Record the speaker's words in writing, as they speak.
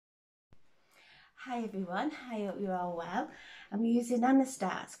Hi everyone, I hope you're all well. I'm using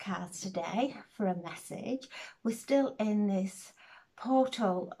Anastar's cards today for a message. We're still in this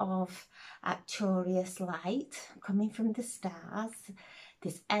portal of Arcturus light coming from the stars.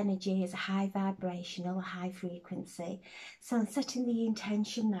 This energy is high vibrational, high frequency. So I'm setting the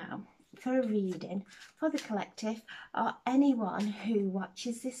intention now for a reading for the collective or anyone who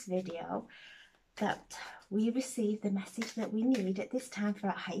watches this video that we receive the message that we need at this time for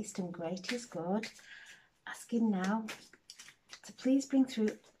our highest and greatest good. Asking now to please bring through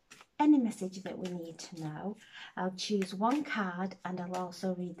any message that we need to know. I'll choose one card and I'll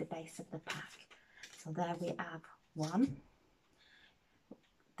also read the base of the pack. So there we have one,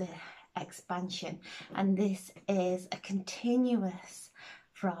 the expansion, and this is a continuous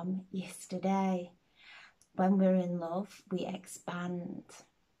from yesterday. When we're in love, we expand.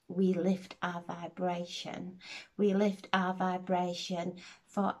 We lift our vibration. We lift our vibration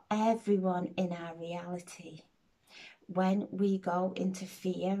for everyone in our reality. When we go into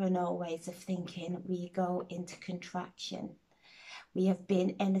fear and all ways of thinking, we go into contraction. We have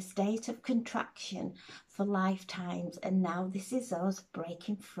been in a state of contraction for lifetimes, and now this is us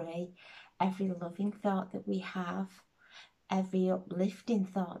breaking free. Every loving thought that we have, every uplifting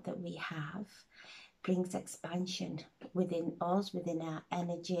thought that we have, brings expansion within us, within our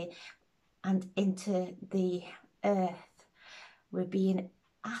energy, and into the earth. We're being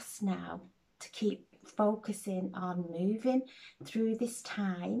asked now to keep focusing on moving through this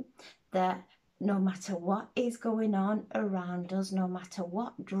time, that no matter what is going on around us, no matter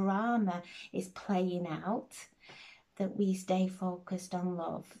what drama is playing out, that we stay focused on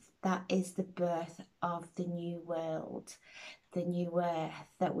love. That is the birth of the new world, the new earth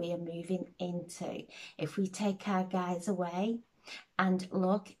that we are moving into. If we take our guys away and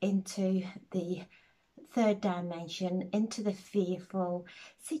look into the third dimension, into the fearful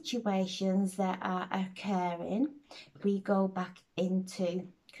situations that are occurring, we go back into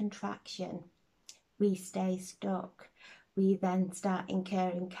contraction. We stay stuck. We then start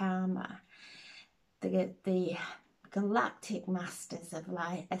incurring karma. The galactic masters of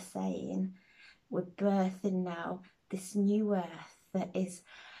light are saying we're birthing now this new earth that is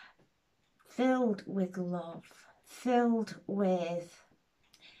filled with love, filled with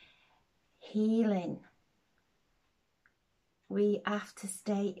healing. We have to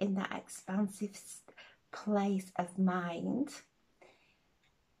stay in that expansive place of mind,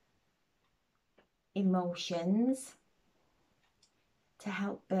 emotions, to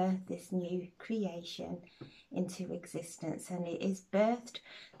help birth this new creation into existence. And it is birthed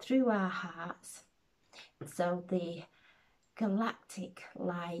through our hearts. So the galactic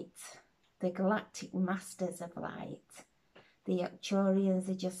light, the galactic masters of light, the Arcturians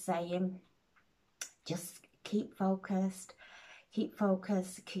are just saying, just keep focused, keep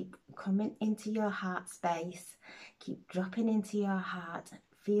coming into your heart space, keep dropping into your heart,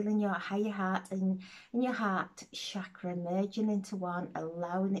 feeling your higher heart and your heart chakra merging into one,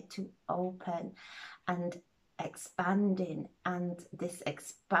 allowing it to open and expanding. And this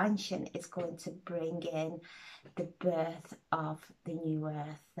expansion is going to bring in the birth of the new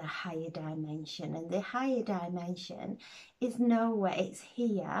earth, the higher dimension. And the higher dimension is nowhere, it's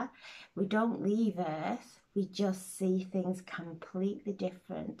here. We don't leave earth, we just see things completely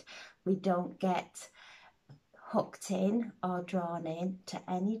different. We don't get hooked in or drawn in to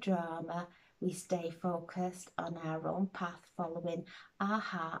any drama. We stay focused on our own path, following our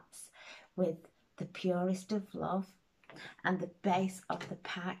hearts with the purest of love. And the base of the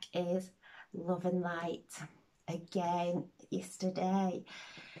pack is love and light. Again, yesterday,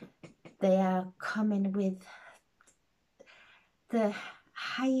 they are coming with the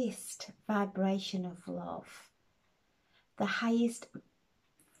highest vibration of love, the highest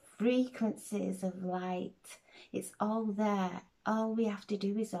frequencies of light. It's all there. All we have to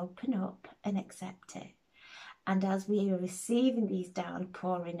do is open up and accept it. And as we are receiving these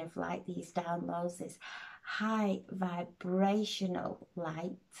downpouring of light, these downloads, this high vibrational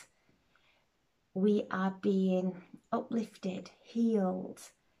light, we are being uplifted, healed,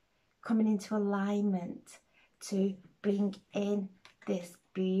 coming into alignment to bring in this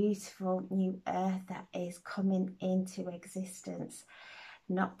beautiful new earth that is coming into existence.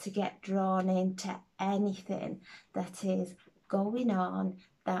 Not to get drawn into anything that is going on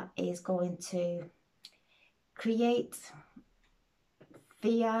that is going to create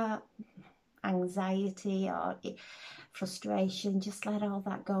fear, anxiety or frustration. Just let all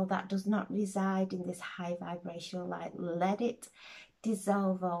that go. That does not reside in this high vibrational light. Let it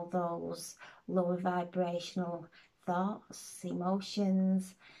dissolve all those lower vibrational thoughts,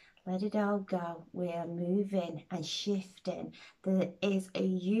 emotions. Let it all go. We are moving and shifting. There is a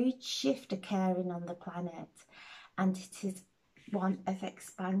huge shift occurring on the planet, and it is one of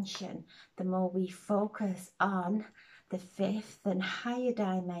expansion. The more we focus on the fifth and higher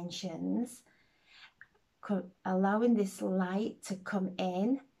dimensions, allowing this light to come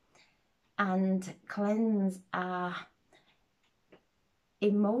in and cleanse our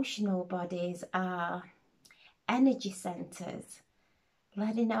emotional bodies, our energy centers,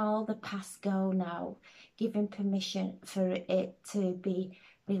 letting all the past go now, giving permission for it to be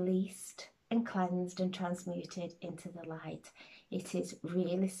released and cleansed and transmuted into the light. It is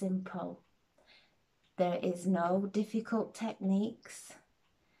really simple. There is no difficult techniques.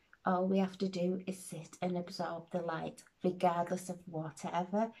 All we have to do is sit and absorb the light, regardless of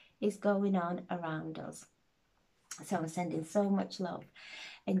whatever is going on around us. So I'm sending so much love.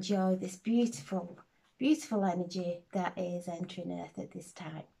 Enjoy this beautiful, beautiful energy that is entering Earth at this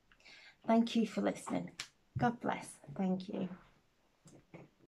time. Thank you for listening. God bless. Thank you.